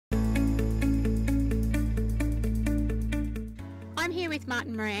I'm here with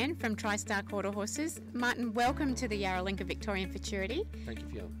Martin Moran from Tristar Quarter Horses. Martin, welcome to the Yarralinka Victorian Futurity. Thank you,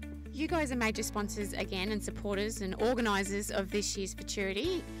 Fiona. You guys are major sponsors again and supporters and organisers of this year's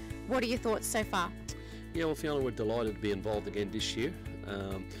Futurity. What are your thoughts so far? Yeah, well, Fiona, we're delighted to be involved again this year.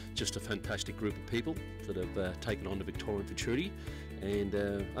 Just a fantastic group of people that have taken on the Victorian Futurity. And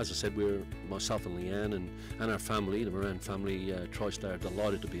as I said, we're, myself and Leanne and our family, the Moran family, Tristar, are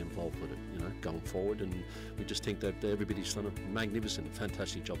delighted to be involved with it, you know, going forward. And we just think that everybody's done a magnificent,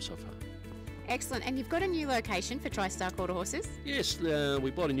 fantastic job so far. Excellent. And you've got a new location for Tristar Quarter Horses? Yes,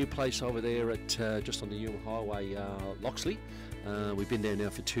 we bought a new place over there at just on the Hume Highway, Loxley. We've been there now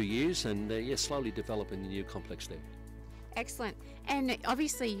for 2 years and yeah, slowly developing the new complex there. Excellent. And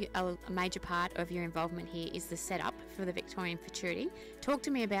obviously a major part of your involvement here is the setup for the Victorian Futurity. Talk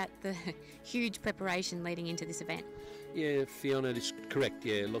to me about the huge preparation leading into this event. Yeah, Fiona, it's correct.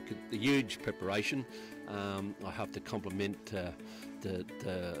 Yeah, look at the huge preparation. I have to compliment the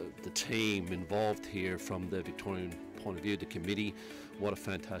team involved here from the Victorian point of view, the committee. What a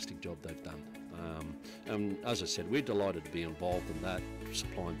fantastic job they've done. And as I said, we're delighted to be involved in that,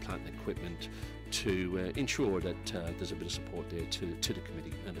 supplying plant and equipment to ensure that there's a bit of support there to the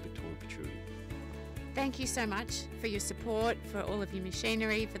committee and the Victorian Futurity. Thank you so much for your support, for all of your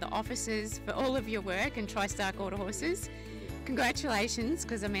machinery, for the officers, for all of your work and Tristar Quarter Horses. Congratulations,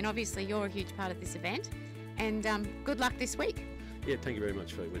 because I mean obviously you're a huge part of this event, and good luck this week. Yeah, thank you very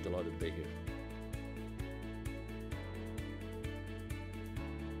much, we're delighted to be here.